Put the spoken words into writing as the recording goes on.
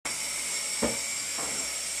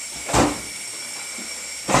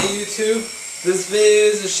Hey YouTube, this video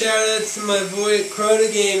is a shout out to my boy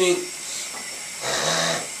Crota Gaming.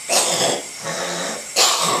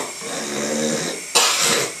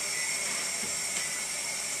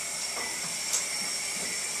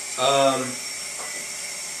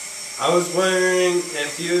 I was wondering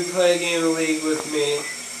if you would play a game of League with me.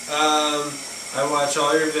 I watch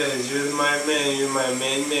all your videos. You're my man. You're my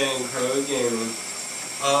main man, Crota Gaming.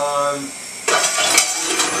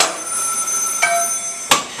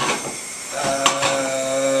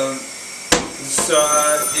 So,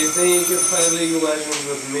 do you think you could play League of Legends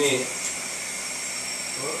with me?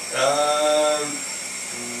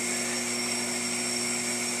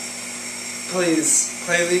 Please,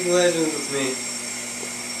 play League of Legends with me.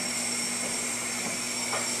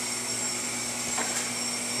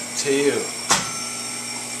 To you.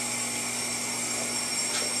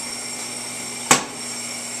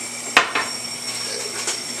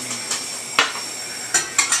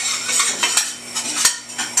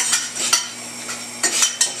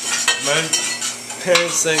 My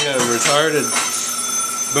parents think I'm retarded,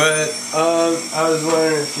 but I was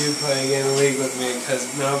wondering if you'd play a game of League with me,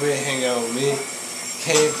 because nobody hang out with me.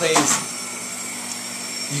 Can you please?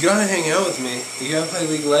 You gotta hang out with me. You gotta play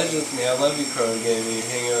League of Legends with me. I love you, Crota Gaming. You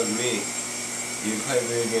hang out with me. You play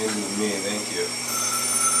video games with me. Thank you.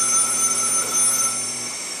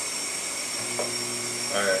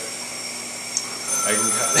 Alright. I can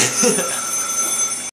cut it.